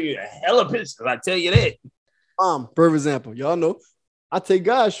pictures. I'm taking hella pictures. I tell you that. For example, y'all know I take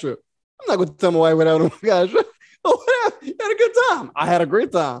God's trip. I'm not gonna tell my wife without a God's trip. Oh, whatever. You had a good time. I had a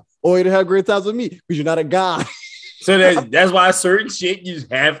great time. Or you had great times with me because you're not a guy. So that's why certain shit you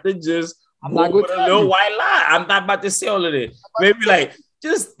have to just. I'm not going to a little white lie. I'm not about to say all of this. Maybe like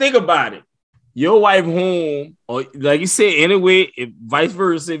just think about it. Your wife home, or like you said, anyway, if vice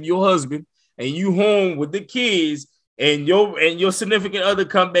versa, if your husband and you home with the kids and your significant other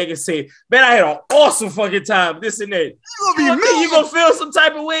come back and say, man, I had an awesome fucking time, this and that. You gonna feel some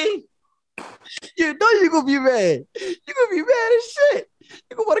type of way? You know you're gonna be mad. You're gonna be mad as shit.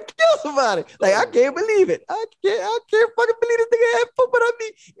 You're gonna want to kill somebody. Like, I can't believe it. I can't fucking believe this nigga had fun on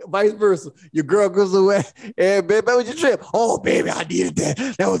me. Vice versa. Your girl goes away. Hey, babe, how was your trip? Oh, baby, I needed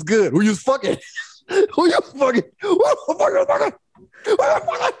that. That was good. Who you fucking? Who you fucking?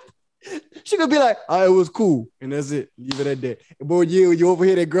 She gonna be like, oh, it was cool. And that's it. Leave it at that. And boy, you over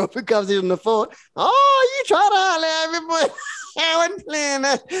here, that girlfriend comes in on the phone. Oh, you try to holler at me, boy. I wasn't playing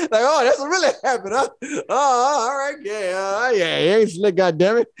that. Like, oh, that's what really happened, huh? Oh, all right, yeah, you ain't slick,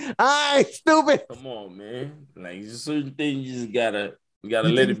 goddammit. I ain't stupid. Come on, man. Like, just certain things you just gotta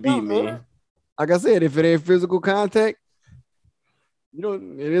let it be, man. Like I said, if it ain't physical contact, you know,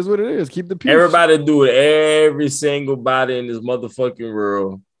 it is what it is. Keep the peace. Everybody do it. Every single body in this motherfucking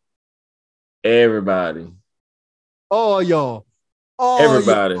world. Everybody. Oh, y'all. Oh,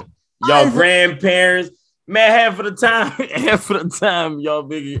 everybody. Y'all grandparents. Man, half of the time,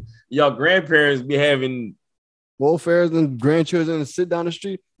 y'all grandparents be having welfares and grandchildren and sit down the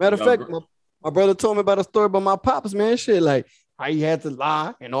street. Matter of fact, my brother told me about a story about my pops, man. Shit, like how he had to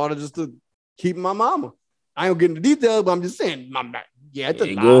lie in order just to keep my mama. I ain't getting the details, but I'm just saying, he had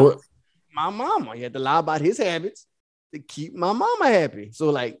to lie. My mama, he had to lie about his habits to keep my mama happy. So,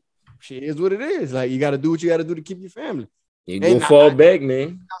 like, shit is what it is. Like, you got to do what you got to do to keep your family. You go fall back, man.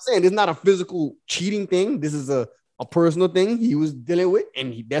 I'm saying it's not a physical cheating thing. This is a personal thing he was dealing with,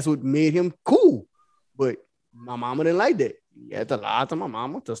 and that's what made him cool. But my mama didn't like that. He had to lie to my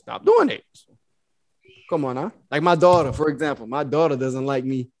mama to stop doing it. So, come on, huh? Like my daughter, for example. My daughter doesn't like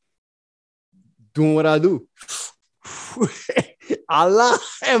me doing what I do. I lie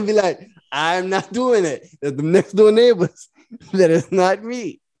and be like, I'm not doing it. That's the next door neighbors. That is not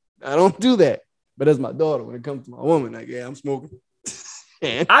me. I don't do that. But that's my daughter. When it comes to my woman, like, yeah, I'm smoking.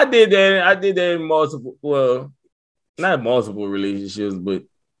 I did that in multiple, well, not multiple relationships, but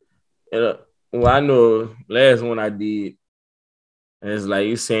I know last one I did. And it's like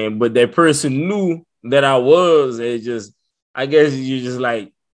you're saying, but that person knew that I was. It just, I guess you just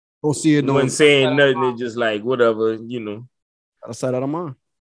like, don't see it. No one saying nothing. It's just like whatever, you know. Outside out of mind.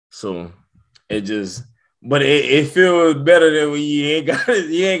 So it just, but it feels better than when you ain't got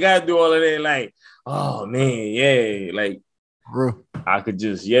to do all of that. Like, oh man, yeah, like bro, I could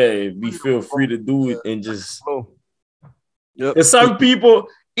just be feel free to do it and just. Yep. And some people,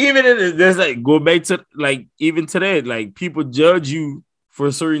 even if there's like go back to like even today, like people judge you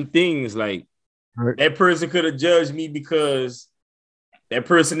for certain things. Like that person could have judged me because that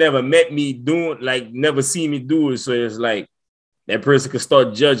person never met me doing, like never seen me do it. So it's like that person could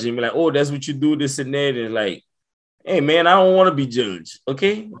start judging me, like, oh, that's what you do, this and that. And like, hey man, I don't want to be judged.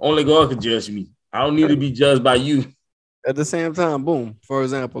 Okay, only God can judge me. I don't need to be judged by you. At the same time, boom. For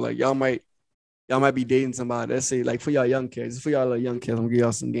example, like y'all might be dating somebody. Let's say, like for y'all young kids, I'm gonna give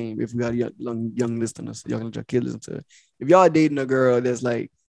y'all some game. If we got young listeners, y'all can let your kids listen to it. If y'all dating a girl that's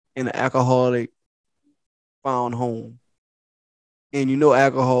like in an alcoholic found home, and you know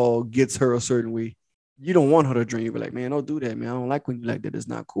alcohol gets her a certain way, you don't want her to drink. You be like, man, don't do that, man. I don't like when you like that. It's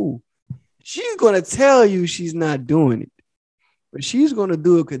not cool. She's gonna tell you she's not doing it, but she's gonna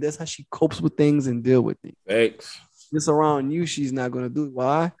do it because that's how she copes with things and deal with things. Thanks. It's around you, she's not gonna do it.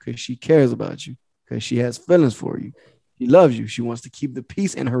 Why? Because she cares about you. Because she has feelings for you. She loves you. She wants to keep the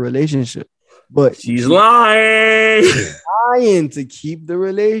peace in her relationship, but She's lying. trying to keep the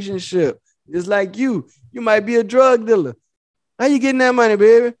relationship. Just like you might be a drug dealer. How you getting that money,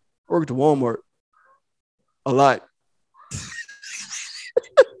 baby? Work to Walmart. A lot.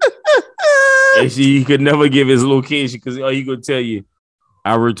 And he could never give his location because he gonna tell you,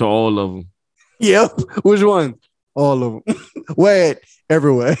 I work to all of them. Yep. Which one? All of them. Where?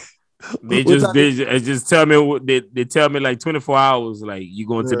 Everywhere. They just tell me what they tell me like 24 hours. Like you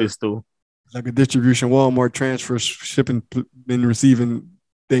going to this store. Like a distribution Walmart transfer shipping and receiving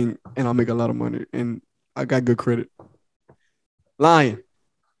thing, and I'll make a lot of money. And I got good credit. Lying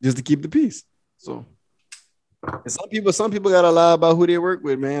just to keep the peace. So and some people gotta lie about who they work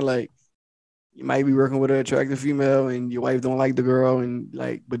with, man. Like you might be working with an attractive female and your wife don't like the girl, and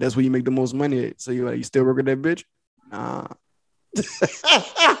like, but that's where you make the most money at. So you still work with that bitch? Nah.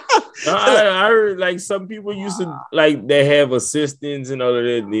 I heard like some people used to like they have assistants and all of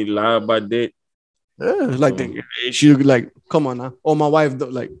that. And they lie about that. Yeah, like she like, come on now. Oh, my wife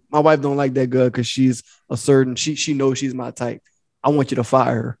don't like that girl because she's a certain. She knows she's my type. I want you to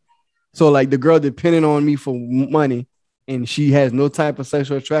fire her. So like the girl depending on me for money, and she has no type of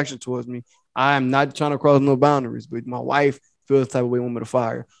sexual attraction towards me. I'm not trying to cross no boundaries, but my wife feels the type of way, want me to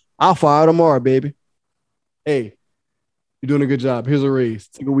fire her. I'll fire her tomorrow, baby. Hey, you're doing a good job. Here's a raise.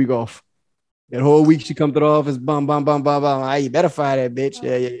 Take a week off. That whole week she come to the office, bum. You better fire that bitch.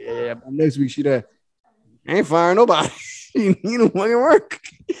 Yeah. Next week she there. I ain't firing nobody. You need to fucking work.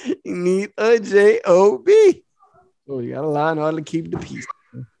 You need a job. So you gotta lie in order to keep the peace.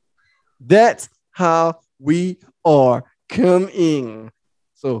 That's how we are coming.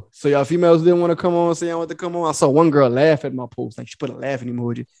 So y'all females didn't want to come on, say I want to come on. I saw one girl laugh at my post. Like she put a laughing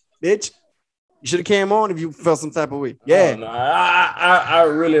emoji. Bitch, you should have came on if you felt some type of way. Yeah. I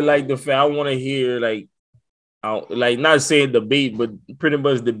really like the fact I want to hear like not saying debate, but pretty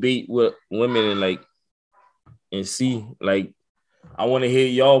much debate with women and see like I want to hear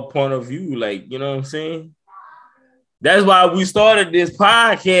y'all point of view. Like, you know what I'm saying? That's why we started this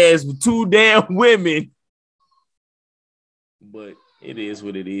podcast with two damn women. But it is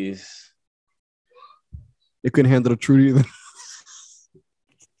what it is. They couldn't handle the truth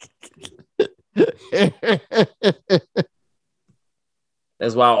either.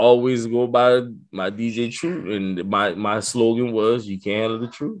 That's why I always go by my DJ Truth. And my slogan was, you can't handle the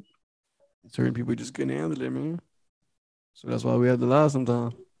truth. Certain people just couldn't handle it, man. So that's why we have to lie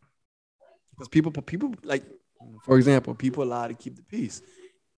sometimes. Because people like, for example, people lie to keep the peace.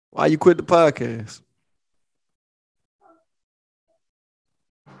 Why you quit the podcast?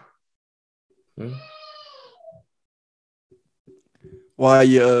 Why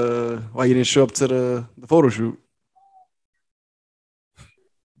you didn't show up to the photo shoot?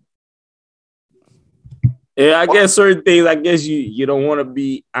 Yeah, I guess certain things, I guess you don't want to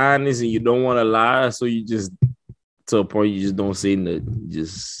be honest and you don't want to lie, so you just to a point you just don't say nothing.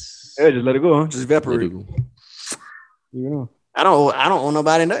 Just let it go, huh? Just evaporate. Go. You know, I don't owe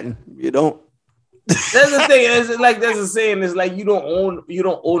nobody nothing. You don't. That's the thing. It's like that's the saying. It's like you don't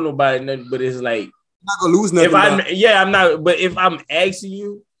owe nobody nothing, but it's like I'm not gonna lose nothing. I'm not. But if I'm asking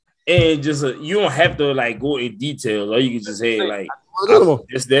you, and just you don't have to like go in details, or you can just say like,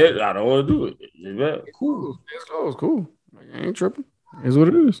 it's that I don't want to do it. It's cool. It's cool. Like, I ain't tripping. It's what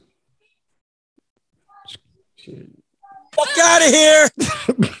it is. Shit. Fuck out of here.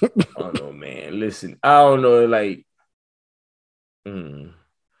 I don't know, man. Listen, I don't know. Like,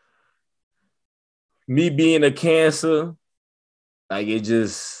 me being a Cancer, like it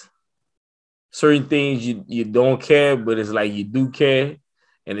just certain things you don't care, but it's like you do care,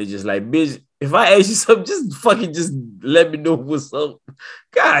 and it's just like, bitch, if I ask you something, just let me know what's up.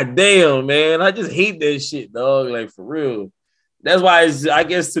 God damn, man, I just hate that shit, dog. Like for real. That's why I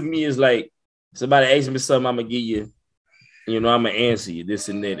guess to me it's like somebody asks me something, I'm gonna give you. You know, I'm gonna answer you this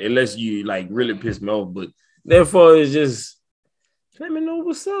and that, unless you like really piss me off. But therefore, it's just let me know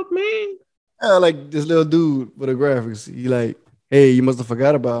what's up, man. Yeah, like this little dude with the graphics. He like, hey, you must have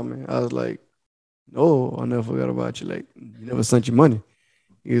forgot about me. I was like, no, I never forgot about you. Like, you never sent you money.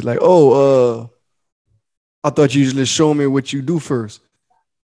 He was like, oh, I thought you usually show me what you do first.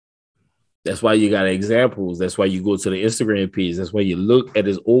 That's why you got examples. That's why you go to the Instagram page. That's why you look at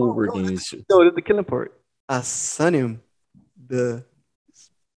his old work and shit. No, that's the killing part. I sent him the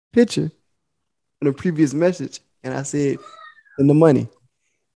picture in a previous message, and I said, "And the money."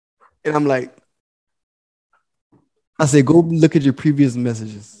 And I'm like, I said, "Go look at your previous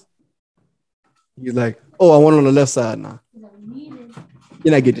messages." He's like, "Oh, I want it on the left side now."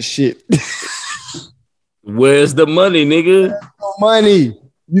 You're not getting shit. Where's the money, nigga? No money.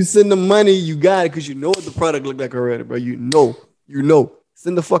 You send the money, you got it because you know what the product look like already, bro. You know.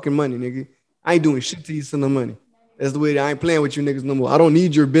 Send the fucking money, nigga. I ain't doing shit till you send the money. That's the way I ain't playing with you niggas no more. I don't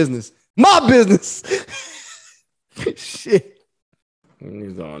need your business. My business. Shit.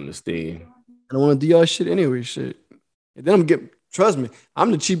 Niggas don't understand. I don't want to do y'all shit anyway, shit. And then trust me,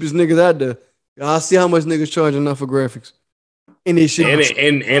 I'm the cheapest niggas out there. I'll see how much niggas charging enough for graphics. And they shit.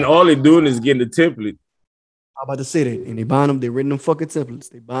 And all they doing is getting the template. I'm about to say that. And they buying them, they written them fucking templates.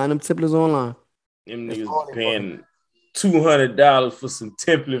 They buying them templates online. Them niggas paying $200 for some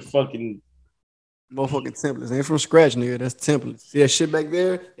template fucking motherfucking templates. Ain't from scratch, nigga. That's templates. See that shit back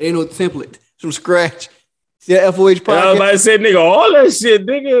there? Ain't no template. It's from scratch. See that FOH podcast? I was about to say, nigga, all that shit,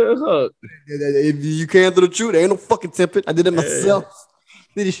 nigga. If you can't do the truth, there ain't no fucking template. I did it myself.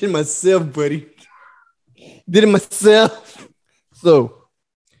 Did this shit myself, buddy. Did it myself. So,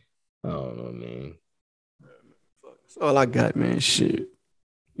 I don't know, man. That's all I got, man. Shit.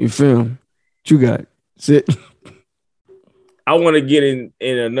 You feel me? What you got? That's it. I want to get in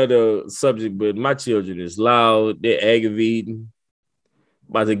another subject, but my children is loud. They're aggravating.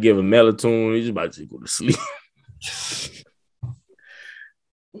 About to give them melatonin. He's about to go to sleep.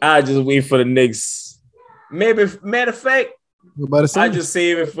 I just wait for the next. Maybe, matter of fact, I just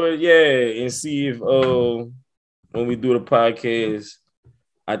save it for, and see if when we do the podcast,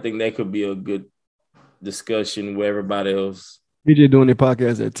 I think that could be a good discussion with everybody else. BJ doing their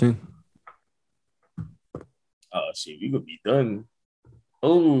podcast at 10. Oh shit, we could be done.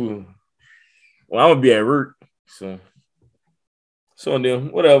 Oh, well, I'm gonna be at work, so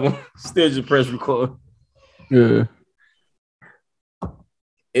then whatever. Still just press record. Yeah.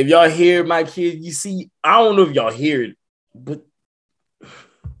 If y'all hear my kids, you see, I don't know if y'all hear it, but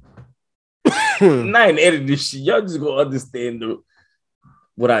I'm not edit this shit. Y'all just gonna understand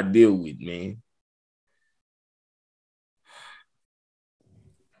what I deal with, man.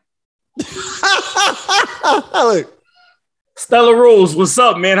 Stella Rose, what's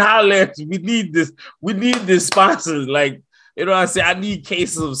up, man? Holla at you. We need this. We need this sponsor. Like, you know what I say? I need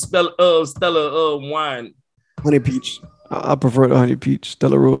cases of Stella wine. Honey peach. I prefer the honey peach.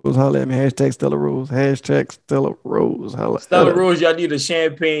 Stella Rose, holla at me. Hashtag Stella Rose. Hashtag Stella Rose. Holla. Stella Rose, y'all need a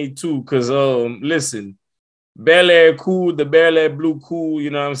champagne too. Cause listen, Bel Air cool, the Bel Air Blue cool, you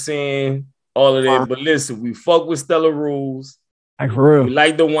know what I'm saying? All of that. But listen, we fuck with Stella Rose. Like for real. We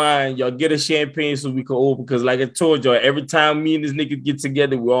like the wine. Y'all get a champagne so we can open. Because like I told y'all, every time me and this nigga get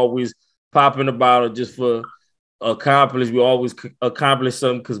together, we always popping a bottle just for accomplish. We always accomplish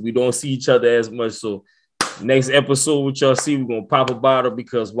something because we don't see each other as much. So next episode, what y'all see, we're going to pop a bottle.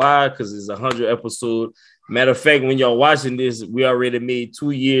 Because why? Because it's 100 episode. Matter of fact, when y'all watching this, we already made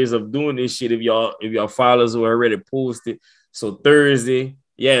 2 years of doing this shit. If y'all followers were already posted. So Thursday,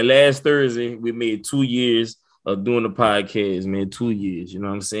 last Thursday, we made 2 years of doing the podcast, man. 2 years, you know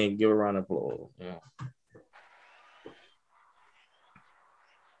what I'm saying? Give a round of applause. Yeah.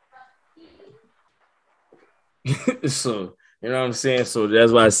 So, you know what I'm saying? So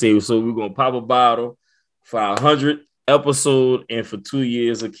that's why I say, so we're going to pop a bottle for 100 episode and for 2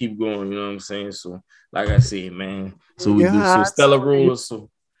 years of keep going, you know what I'm saying? So, like I said, man. So we do so Stella Rose. So,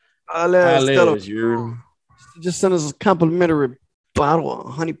 Stella. You just send us a complimentary bottle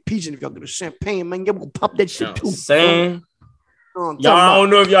of honey peach, and if y'all get a champagne, man, y'all gonna pop that shit too. Saying, y'all, I don't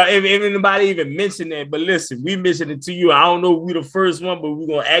know if anybody even mentioned that, but listen, we mentioned it to you. I don't know if we the first one, but we're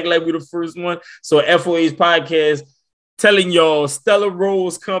gonna act like we the first one. So FOH podcast telling y'all Stella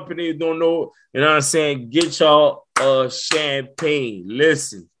Rose Company don't know, you know what I'm saying? Get y'all a champagne.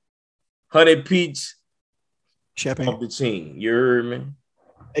 Listen, honey peach champagne off the chain. You heard me?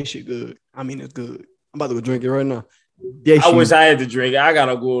 That shit good. I mean, it's good. I'm about to go drink it right now. I wish I had to drink it. I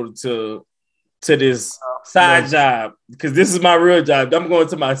gotta go to this side job because this is my real job. I'm going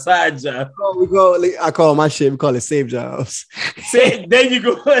to my side job. I call my shit. We call it save jobs. There you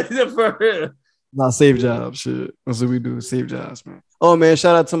go. For real. Not save jobs. Shit. That's what we do. Save jobs, man. Oh man,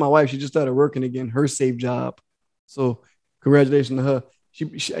 shout out to my wife. She just started working again. Her save job. So congratulations to her.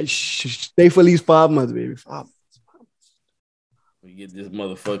 She stay for at least 5 months, baby. 5 months. We get this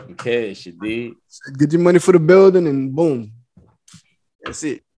motherfucking cash, you dig? Get your money for the building and boom. That's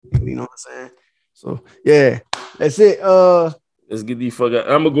it. You know what I'm saying? So yeah, that's it. Let's get these fuck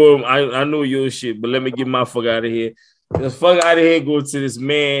out. I'm gonna go. I know your shit, but let me get my fuck out of here. Let's fuck out of here. Go to this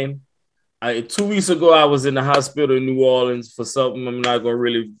man. 2 weeks ago, I was in the hospital in New Orleans for something. I'm not gonna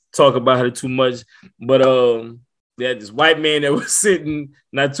really talk about it too much, but they had this white man that was sitting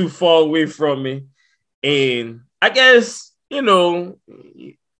not too far away from me, and I guess, you know,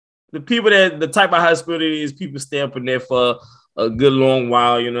 the people that the type of hospital it is, people stay up in there for a good long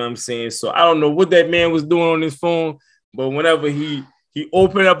while, you know what I'm saying? So I don't know what that man was doing on his phone, but whenever he He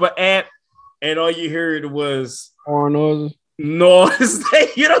opened up an app, and all you heard was Foreigners. noise.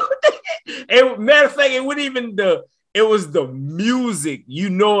 You know, matter of fact, it wasn't even it was the music. You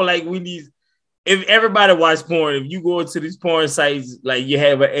know, like we need. If everybody watch porn, if you go to these porn sites, like you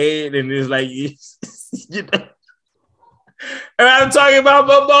have an ad, and it's like, you know. And I'm talking about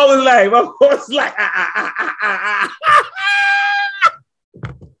my mom was like,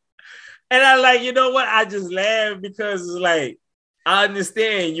 And I like, you know what? I just laugh because it's like, I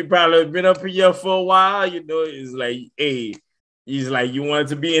understand you probably been up here for a while, you know. It's like, hey, he's like, you want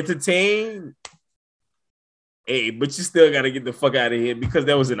to be entertained? Hey, but you still gotta get the fuck out of here because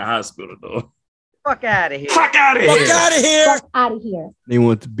that was in the hospital though. Fuck out of here. Fuck out of here. Fuck out of here. Fuck out of here. They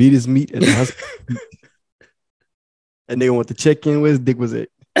want to beat his meat at the hospital. And they want to check in where his dick was at.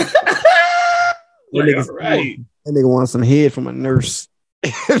 Like, right. That nigga want some head from a nurse.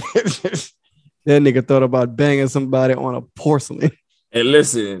 That nigga thought about banging somebody on a porcelain. And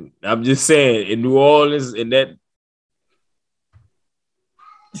listen, I'm just saying, in New Orleans, in that.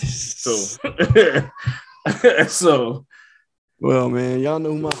 So, Well, man, y'all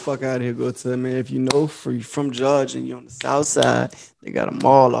know who my fuck out of here go to, man. If you know, from Georgia and you're on the south side, they got a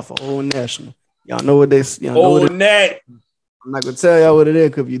mall off of Old National. Y'all know what they. Y'all know what Nat. I'm not gonna tell y'all what it is,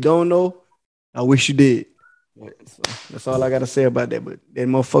 because if you don't know, I wish you did. So that's all I gotta say about that. But that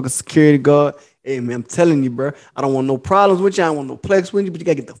motherfucker security guard, hey man, I'm telling you, bro, I don't want no problems with you. I don't want no plex with you, but you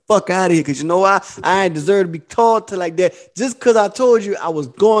gotta get the fuck out of here. Cause you know why? I ain't deserve to be called to like that. Just cause I told you I was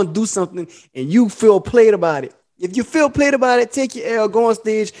going to do something and you feel played about it. If you feel played about it, take your L, go on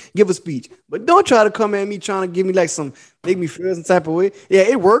stage, give a speech. But don't try to come at me trying to give me like make me feel some type of way. Yeah,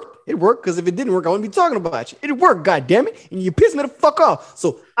 it worked. It worked, because if it didn't work, I wouldn't be talking about you. It worked, goddamn it. And you pissed me the fuck off.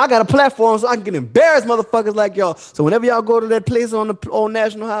 So I got a platform so I can get embarrassed motherfuckers like y'all. So whenever y'all go to that place on the old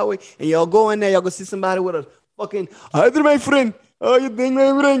National Highway and y'all go in there, y'all go see somebody with a fucking, hi there, my friend. Oh, you think my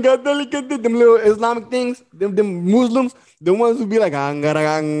friend got delicate? Them little Islamic things, them Muslims, the ones who be like,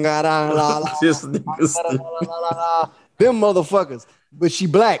 angara, la, la, Just them motherfuckers. But she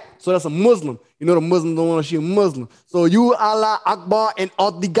black, so that's a Muslim. You know the Muslims don't want to, she a Muslim. So you, Allah Akbar, and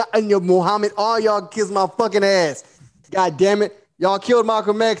Abdiga and your Muhammad, all y'all kiss my fucking ass. God damn it. Y'all killed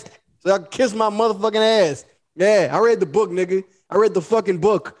Malcolm X, so y'all kiss my motherfucking ass. Yeah, I read the book, nigga. I read the fucking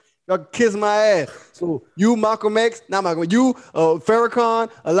book. Y'all kiss my ass. So you, Malcolm X, not Malcolm, you, Farrakhan,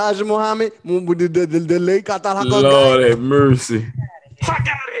 Elijah Muhammad, the late Lord have mercy. Fuck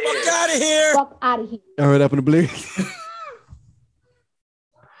out of here. Fuck out of here. Fuck out of here. I heard that from the blade.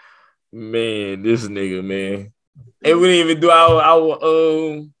 Man, this nigga, man. And we didn't even do our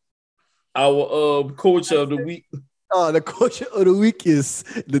coach of the week. Oh, the coach of the week is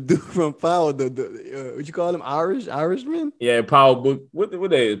the dude from Power, the what you call him, Irishman? Yeah, Power Book. What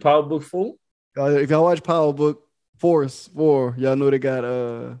that is? Power Book 4? If y'all watch Power Book Force 4, y'all know they got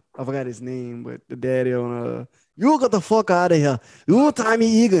I forgot his name, but the daddy on you got the fuck out of here. You Tommy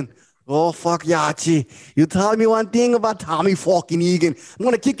Egan. Oh fuck Yachi. You tell me one thing about Tommy fucking Egan. I'm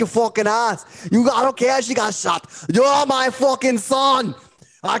gonna kick your fucking ass. I don't care if she got shot. You're my fucking son.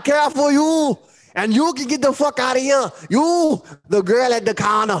 I care for you. And you can get the fuck out of here. You, the girl at the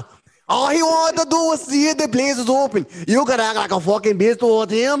corner. All he wanted to do was see if the place is open. You could act like a fucking bitch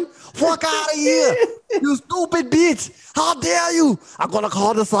towards him. Fuck out of here. You stupid bitch. How dare you? I'm gonna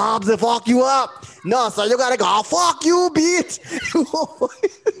call the Sobs and fuck you up. No, so you gotta go, fuck you, bitch.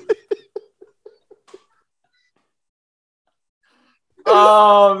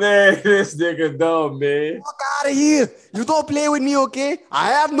 Oh man, this nigga dumb, man. Fuck out of here. You don't play with me, okay? I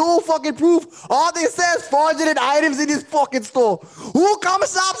have no fucking proof. All they say is fraudulent items in this fucking store. Who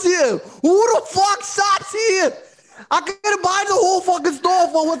comes shops here? Who the fuck shops here? I can buy the whole fucking store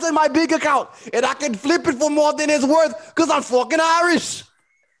for what's in my big account, and I can flip it for more than it's worth because I'm fucking Irish.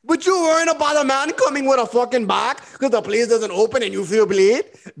 But you worrying about a man coming with a fucking bag because the place doesn't open and you feel bleed?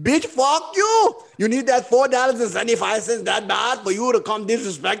 Bitch, fuck you. You need that $4.75 that bad for you to come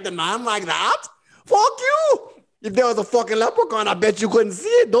disrespect a man like that? Fuck you. If there was a fucking leprechaun, I bet you couldn't see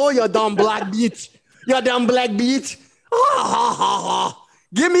it, though, you dumb black bitch. You dumb black bitch. Ha, ha, ha, ha.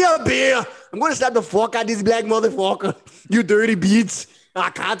 Give me a beer. I'm going to slap the fuck out of this black motherfucker. You dirty bitch.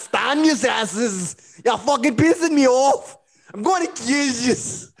 I can't stand your asses. You're fucking pissing me off. I'm going to kill you.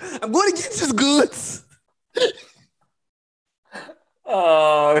 I'm going to get you goods.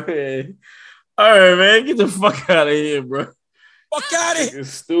 Oh, man. All right, man. Get the fuck out of here, bro. Fuck out of here. You're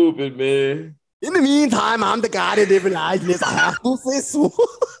stupid, man. In the meantime, I'm the guy that didn't realize this. I have to say so.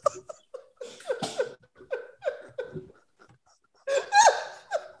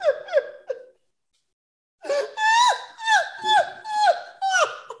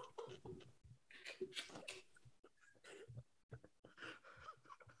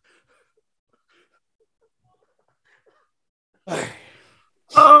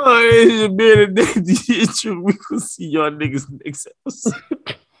 it's been a day. We will see y'all niggas next episode.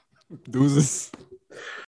 Deuces.